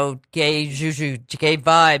juju, gay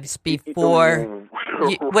vibes before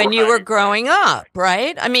when you were growing up,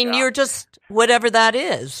 right? I mean, you're just whatever that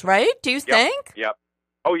is, right? Do you think? Yep.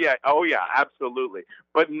 Oh yeah, absolutely.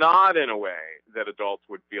 But not in a way that adults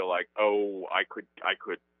would feel like, oh, I could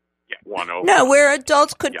get one over. No, where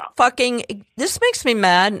adults could fucking. This makes me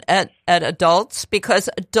mad at adults, because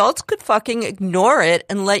adults could fucking ignore it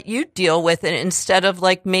and let you deal with it instead of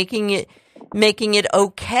like making it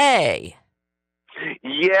okay.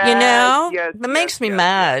 Yeah, it makes me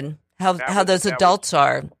mad how those adults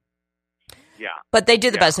are. Yeah, but they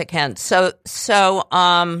do the best they can. So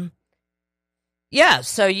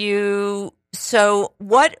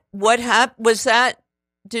what happened was that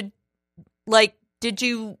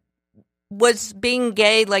was being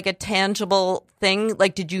gay like a tangible thing?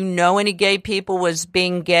 Like, did you know any gay people was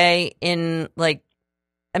being gay in like,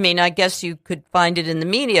 I mean, I guess you could find it in the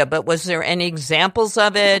media, but was there any examples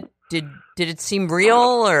of it? Did it seem real,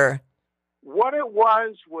 or? What it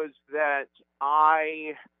was that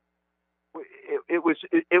it was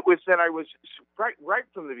that I was right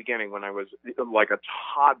from the beginning, when I was like a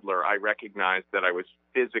toddler, I recognized that I was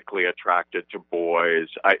physically attracted to boys.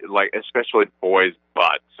 I like, especially boys'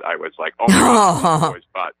 butts. I was like, oh my God, boys'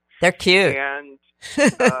 butts. They're cute. And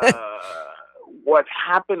what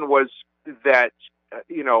happened was that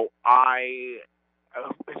I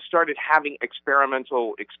started having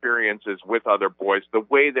experimental experiences with other boys, the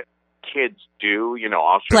way that kids do,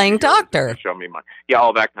 I'll show playing you doctor, show me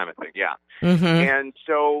all that kind of thing. Yeah. Mm-hmm. And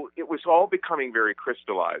so it was all becoming very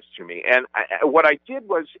crystallized to me. And what I did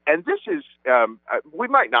was, and this is, we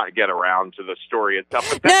might not get around to the story itself.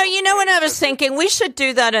 But no, what I was thinking? We should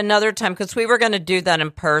do that another time, because we were going to do that in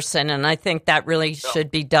person. And I think that really should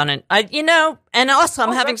be done. And also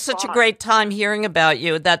I'm having such a great time hearing about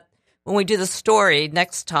you that when we do the story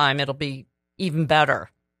next time, it'll be even better.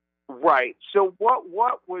 Right. So what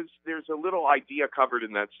was, there's a little idea covered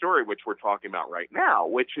in that story, which we're talking about right now,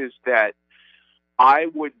 which is that a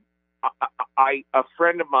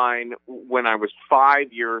friend of mine, when I was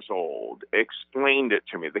 5 years old, explained it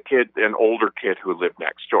to me, an older kid who lived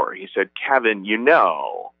next door. He said, Kevin,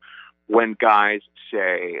 when guys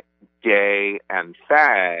say gay and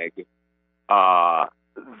fag,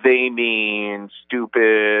 they mean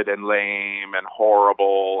stupid and lame and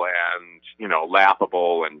horrible and,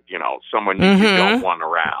 laughable and, someone you don't want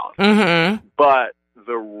around. Mm-hmm. But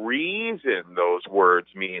the reason those words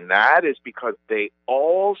mean that is because they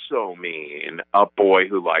also mean a boy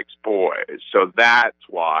who likes boys. So that's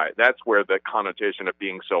where the connotation of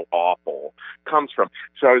being so awful comes from.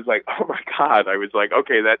 So I was like, oh my God. I was like,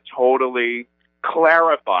 okay, that totally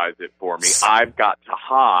clarifies it for me. I've got to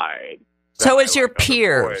hide. So it's your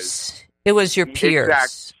peers. It was your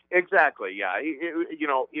peers. Exactly. Yeah.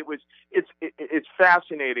 It's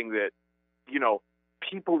fascinating that,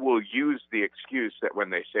 people will use the excuse that when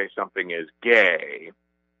they say something is gay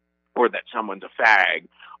or that someone's a fag,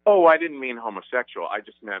 oh, I didn't mean homosexual. I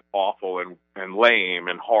just meant awful and lame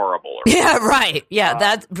and horrible. Yeah, right. Yeah,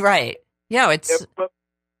 that's right. Yeah, but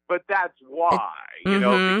that's why,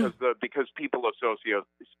 because people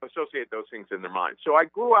associate those things in their mind. So I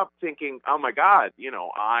grew up thinking, oh my God,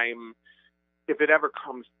 if it ever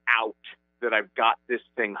comes out that I've got this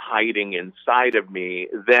thing hiding inside of me,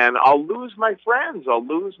 then I'll lose my friends, I'll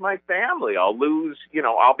lose my family, I'll be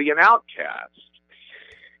an outcast.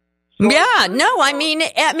 So, yeah, no, I mean,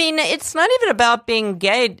 it's not even about being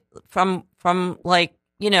gay from like,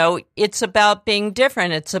 it's about being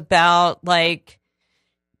different. It's about like,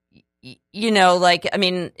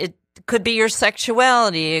 it could be your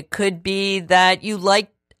sexuality. It could be that you like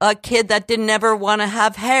a kid that didn't ever want to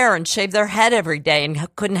have hair and shave their head every day and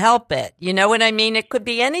couldn't help it. You know what I mean? It could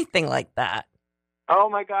be anything like that. Oh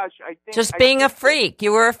my gosh. Just being a freak.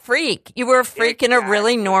 You were a freak. You were a freak in a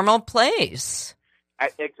really normal place.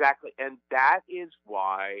 Exactly. And that is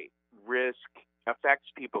why risk affects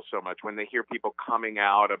people so much when they hear people coming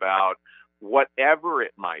out about whatever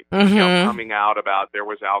it might be, coming out about there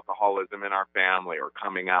was alcoholism in our family, or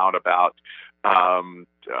coming out about I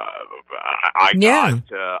got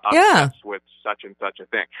obsessed with such and such a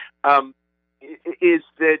thing. Is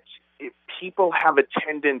that people have a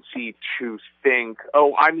tendency to think,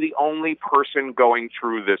 oh, I'm the only person going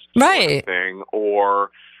through this sort of thing, or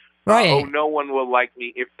oh, no one will like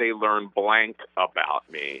me if they learn blank about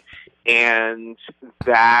me. And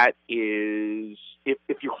that is,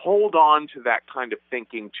 if you hold on to that kind of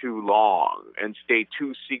thinking too long and stay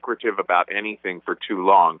too secretive about anything for too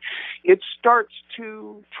long, it starts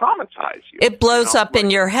to traumatize you. It blows up in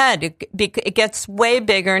your head. It gets way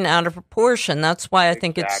bigger and out of proportion. That's why I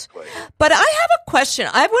think it's... But I have a question.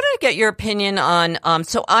 I want to get your opinion on...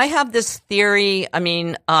 so I have this theory,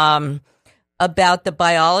 about the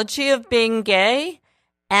biology of being gay.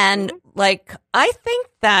 And, I think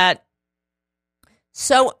that...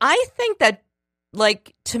 So I think that,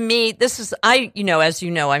 to me, this is, as you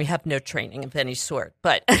know, I have no training of any sort,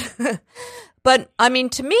 but, to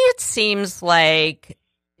me, it seems like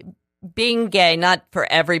being gay, not for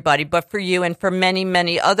everybody, but for you and for many,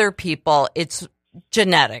 many other people, it's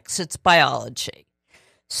genetics, it's biology.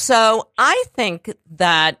 So I think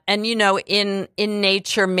that, and, in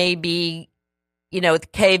nature, maybe, the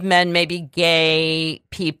cavemen, maybe gay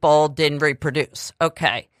people didn't reproduce.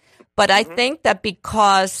 Okay. But I think that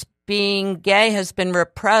because being gay has been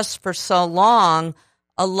repressed for so long,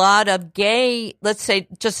 a lot of gay, let's say,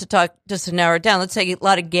 just to narrow it down, let's say a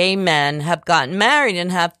lot of gay men have gotten married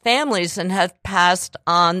and have families and have passed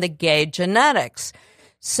on the gay genetics.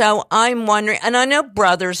 So I'm wondering, and I know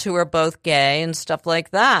brothers who are both gay and stuff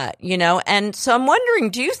like that, and so I'm wondering,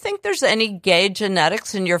 do you think there's any gay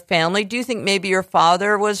genetics in your family? Do you think maybe your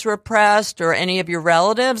father was repressed or any of your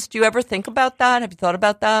relatives? Do you ever think about that? Have you thought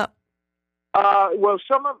about that? Well,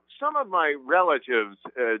 some of my relatives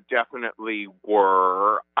definitely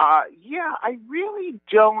were. Yeah, I really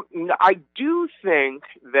don't. I do think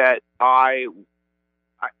that I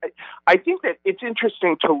think that it's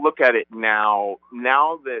interesting to look at it now.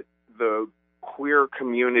 Now that the queer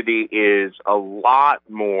community is a lot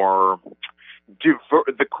more diverse,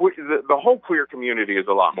 the whole queer community is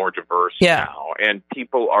a lot more diverse now, and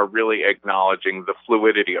people are really acknowledging the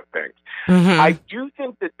fluidity of things. I do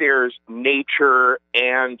think that there's nature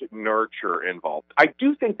and nurture involved. I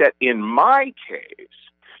do think that in my case,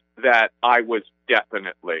 that I was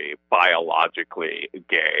definitely biologically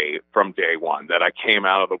gay from day one, that I came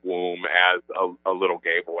out of the womb as a little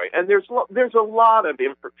gay boy. And there's a lot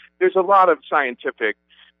of scientific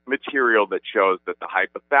material that shows that the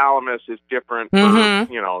hypothalamus is different for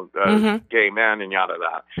gay men and yada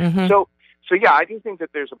yada. So yeah, I do think that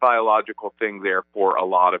there's a biological thing there for a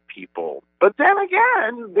lot of people. But then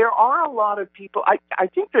again, there are a lot of people. I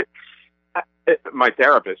think that my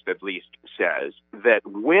therapist at least says that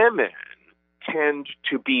women tend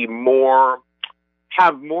to be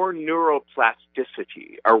have more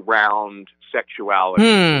neuroplasticity around sexuality.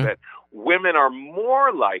 That women are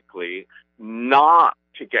more likely not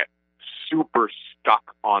to get super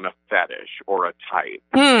stuck on a fetish or a type.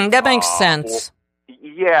 That makes sense.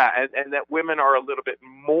 And that women are a little bit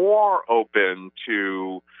more open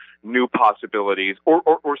to new possibilities,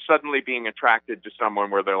 or suddenly being attracted to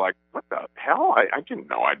someone where they're like, what the hell? I didn't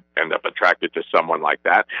know I'd end up attracted to someone like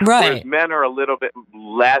that. Right. Whereas men are a little bit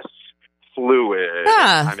less fluid.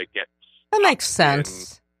 Yeah, kind of get that makes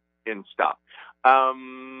sense. In stuff.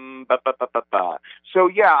 So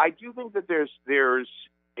yeah, I do think that there's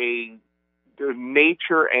a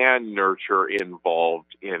nature and nurture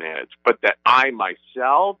involved in it, but that I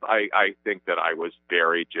myself, I think that I was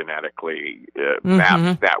very genetically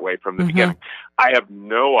mapped that way from the beginning. I have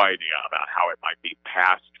no idea about how it might be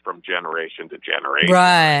passed from generation to generation,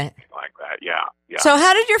 right? Like that, yeah. So,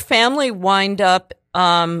 how did your family wind up?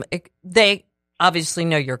 They obviously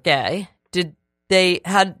know you're gay.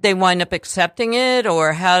 How did they wind up accepting it,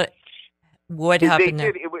 or what happened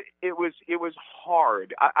there? It was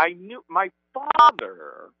hard. I knew my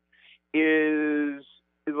father is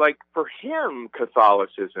like, for him,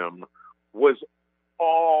 Catholicism was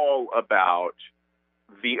all about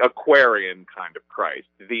the Aquarian kind of Christ,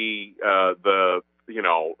 the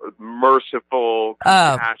merciful,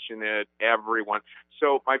 compassionate, everyone.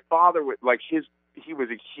 So my father was he was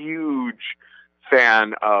a huge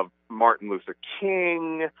fan of Martin Luther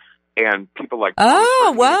King and people like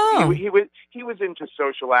wow. He was into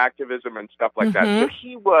social activism and stuff like that. So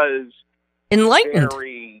he was enlightened.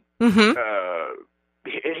 Very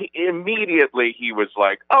immediately he was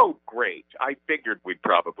like, "Oh, great! I figured we'd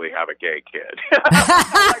probably have a gay kid."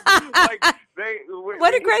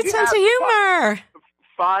 What a great sense of humor!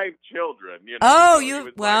 5 children, Oh,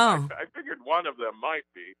 so wow! I figured one of them might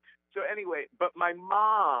be. So anyway, but my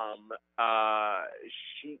mom,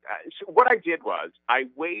 so what I did was I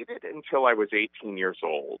waited until I was 18 years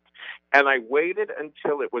old, and I waited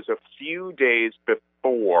until it was a few days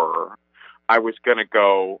before I was going to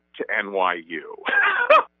go to NYU.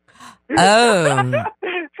 Oh.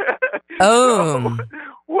 Oh. So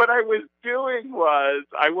what I was doing was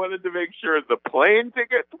I wanted to make sure the plane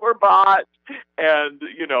tickets were bought and,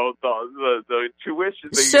 the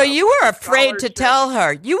tuition. So you were afraid to tell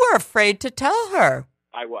her. You were afraid to tell her.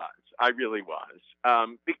 I was. I really was.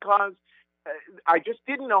 Because I just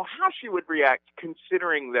didn't know how she would react,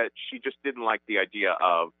 considering that she just didn't like the idea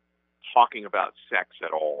of talking about sex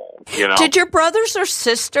at all. Did your brothers or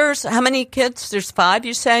sisters, how many kids? There's 5,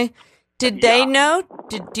 you say? Did they know?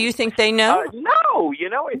 Do you think they know? No,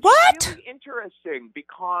 it's really interesting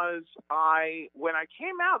because when I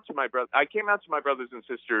came out to my brothers and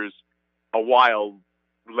sisters a while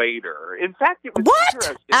later. In fact, it was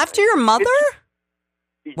interesting. After your mother?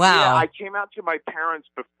 Wow. Yeah, I came out to my parents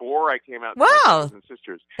before I came out to my brothers and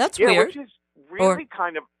sisters. That's weird. Which is really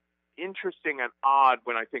kind of interesting and odd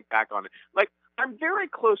when I think back on it. Like, I'm very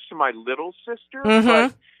close to my little sister,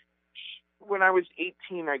 but when I was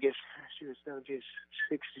 18, I guess she was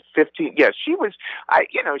 15. Yeah, she was,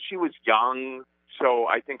 she was young, so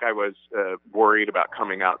I think I was worried about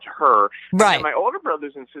coming out to her. Right. And my older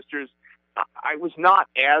brothers and sisters, I was not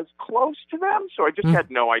as close to them, so I just had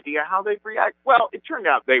no idea how they'd react. Well, it turned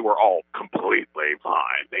out they were all completely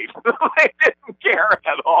fine. They didn't care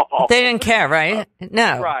at all. They didn't care, right?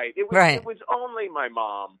 No. Right. It was only my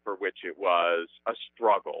mom for which it was a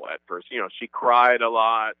struggle at first. She cried a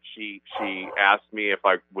lot. She asked me if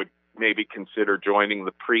I would maybe consider joining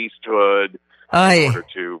the priesthood in order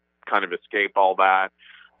to kind of escape all that.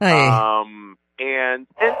 And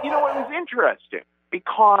it was interesting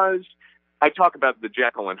because I talk about the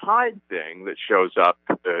Jekyll and Hyde thing that shows up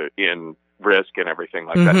in Risk and everything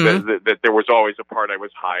like that. That there was always a part I was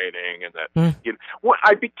hiding, and that when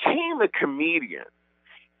I became a comedian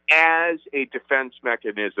as a defense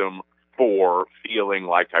mechanism for feeling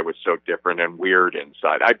like I was so different and weird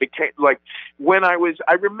inside. I became I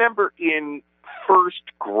remember in first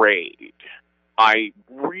grade, I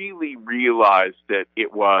really realized that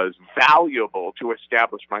it was valuable to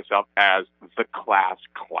establish myself as the class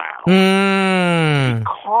clown.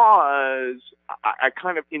 Because I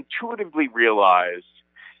kind of intuitively realized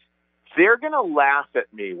they're going to laugh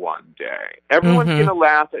at me one day. Everyone's going to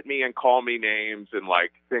laugh at me and call me names and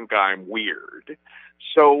think I'm weird.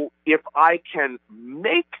 So if I can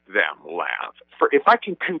make them laugh, if I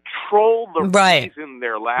can control the reason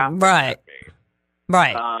they're laughing at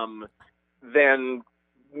me, then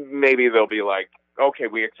maybe they'll be like, okay,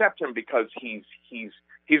 we accept him because he's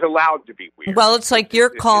allowed to be weird. Well, it's like you're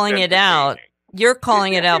calling it out. You're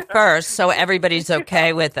calling it out first, so everybody's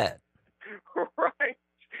okay with it. Right.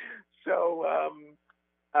 So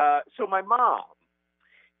my mom,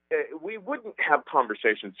 we wouldn't have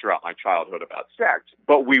conversations throughout my childhood about sex,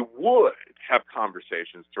 but we would have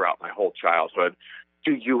conversations throughout my whole childhood.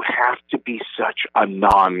 Do you have to be such a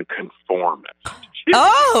nonconformist?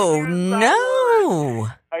 Oh, no.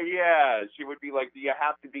 Yeah, she would be like, do you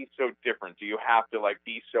have to be so different? Do you have to,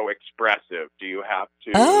 be so expressive? Do you have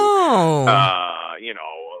to,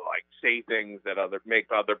 say things that make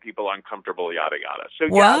other people uncomfortable, yada, yada. So,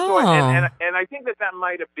 yeah, and I think that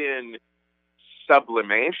might have been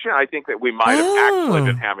sublimation. I think that we might have actually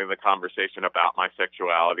been having the conversation about my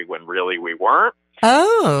sexuality when really we weren't.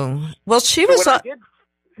 Oh, well,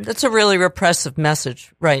 that's a really repressive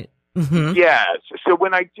message, right? Mm-hmm. Yes. So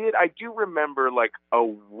when I do remember a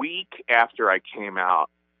week after I came out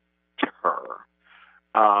to her,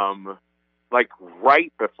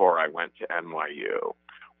 right before I went to NYU,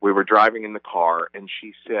 we were driving in the car and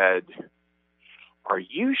she said, "Are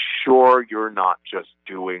you sure you're not just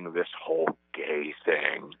doing this whole gay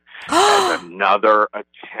thing as another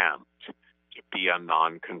attempt to be a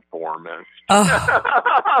nonconformist?"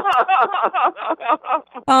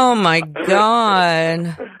 Oh my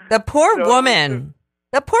God. The poor woman.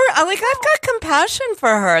 I've got compassion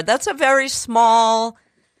for her. That's a very small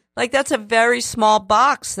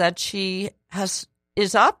box that she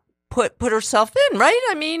put herself in, right?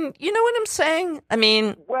 I mean, you know what I'm saying?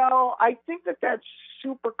 Well, I think that's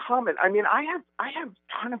super common. I mean, I have a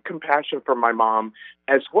ton of compassion for my mom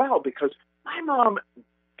as well, because my mom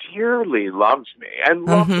dearly loves me and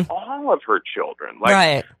loves all of her children.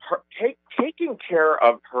 Taking care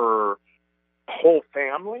of her whole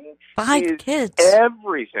family 5 kids,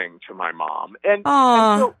 everything to my mom. And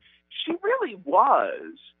so she really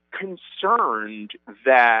was concerned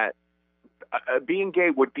that being gay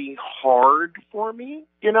would be hard for me,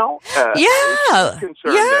 yeah. She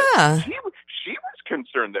was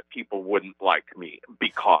concerned that people wouldn't like me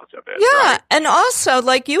because of it. Yeah. Right? And also,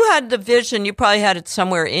 like, you had the vision, you probably had it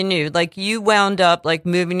somewhere in you. Like, you wound up, like,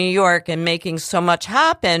 moving to New York and making so much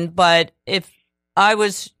happen. But if I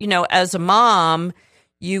was, as a mom,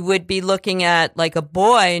 you would be looking at, like, a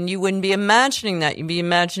boy, and you wouldn't be imagining that. You'd be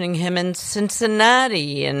imagining him in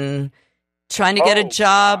Cincinnati and trying to get a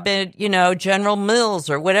job at, General Mills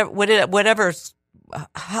or whatever's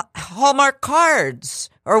Hallmark cards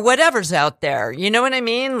or whatever's out there. You know what I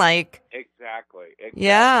mean? Like, exactly.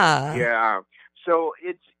 Yeah. So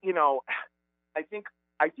it's, I think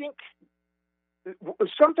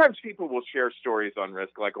sometimes people will share stories on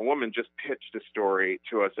Risk. Like, a woman just pitched a story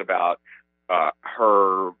to us about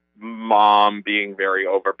her mom being very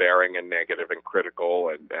overbearing and negative and critical,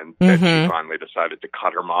 and then she finally decided to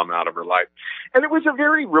cut her mom out of her life. And it was a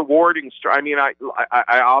very rewarding story. I mean, I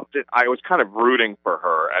was kind of rooting for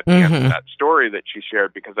her at the end of that story that she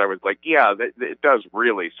shared, because I was like, yeah, it does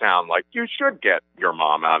really sound like you should get your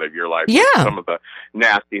mom out of your life. Yeah. Some of the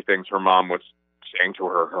nasty things her mom was saying to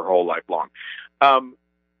her whole life long.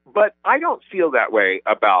 But I don't feel that way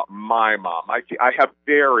about my mom. I have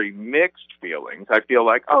very mixed feelings. I feel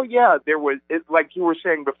like, oh yeah, like you were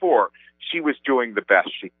saying before, she was doing the best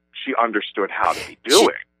she understood how to be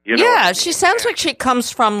doing. She sounds like she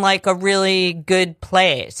comes from, like, a really good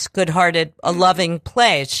place, good-hearted, a loving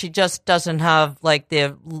place. She just doesn't have, like,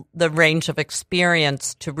 the range of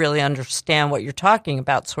experience to really understand what you're talking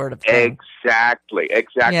about, sort of thing. Exactly.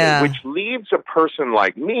 Yeah. Which leaves a person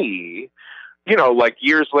like me, like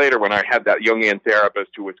years later when I had that Jungian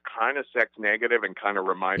therapist who was kind of sex negative and kind of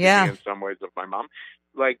reminded me in some ways of my mom,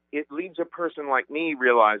 like, it leaves a person like me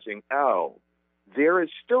realizing, oh, there is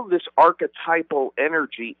still this archetypal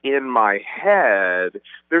energy in my head.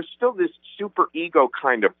 There's still this super ego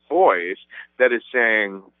kind of voice that is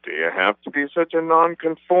saying, do you have to be such a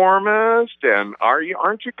nonconformist? And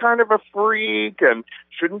aren't you kind of a freak? And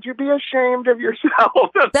shouldn't you be ashamed of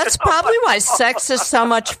yourself? That's probably why sex is so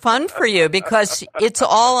much fun for you, because it's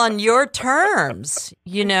all on your terms.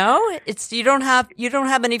 You don't have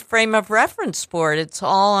any frame of reference for it. It's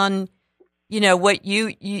all on, what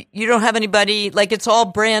you don't have anybody, like, it's all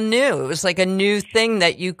brand new. It was like a new thing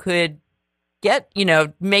that you could get,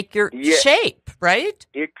 make your shape, right?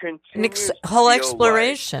 It continues whole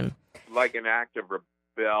exploration. Like an act of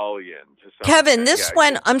rebellion to some Kevin, extent.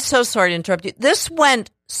 went, I'm so sorry to interrupt you. This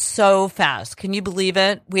went so fast. Can you believe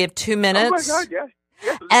it? We have 2 minutes. Oh my God, yeah.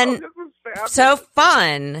 And so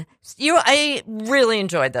fun. I really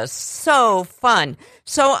enjoyed this. So fun.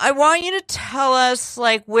 So I want you to tell us,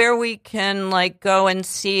 like, where we can, like, go and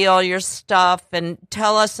see all your stuff, and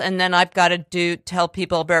tell us, and then I've got to tell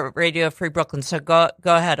people about Radio Free Brooklyn. So go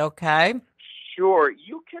ahead, okay? Sure.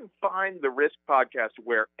 You can find the Risk podcast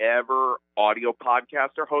wherever audio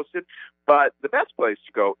podcasts are hosted, but the best place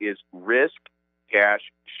to go is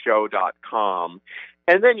risk-show.com.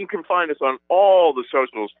 And then you can find us on all the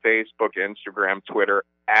socials, Facebook, Instagram, Twitter,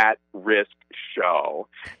 at Risk Show.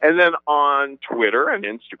 And then on Twitter and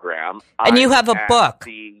Instagram. And you have a book.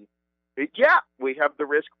 We have the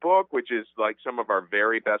Risk book, which is like some of our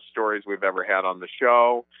very best stories we've ever had on the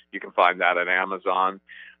show. You can find that at Amazon.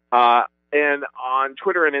 And on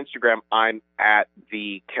Twitter and Instagram, I'm at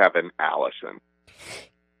the Kevin Allison.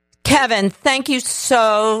 Kevin, thank you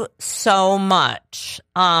so much.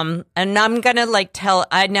 And I'm going to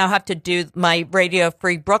I now have to do my Radio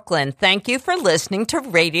Free Brooklyn. Thank you for listening to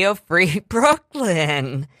Radio Free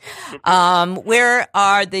Brooklyn. We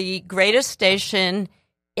are the greatest station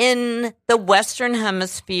in the Western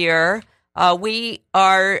Hemisphere. We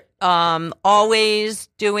are always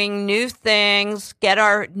doing new things. Get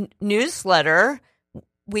our newsletter.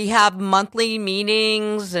 We have monthly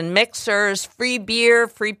meetings and mixers, free beer,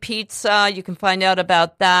 free pizza. You can find out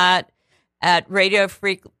about that at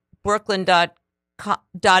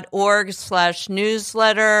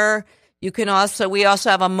radiofreebrooklyn.org/newsletter. We also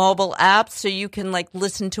have a mobile app, so you can, like,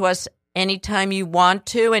 listen to us anytime you want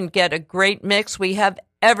to and get a great mix. We have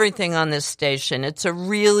everything on this station. It's a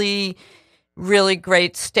really, really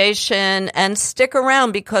great station. And stick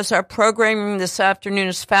around, because our programming this afternoon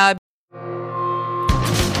is fabulous.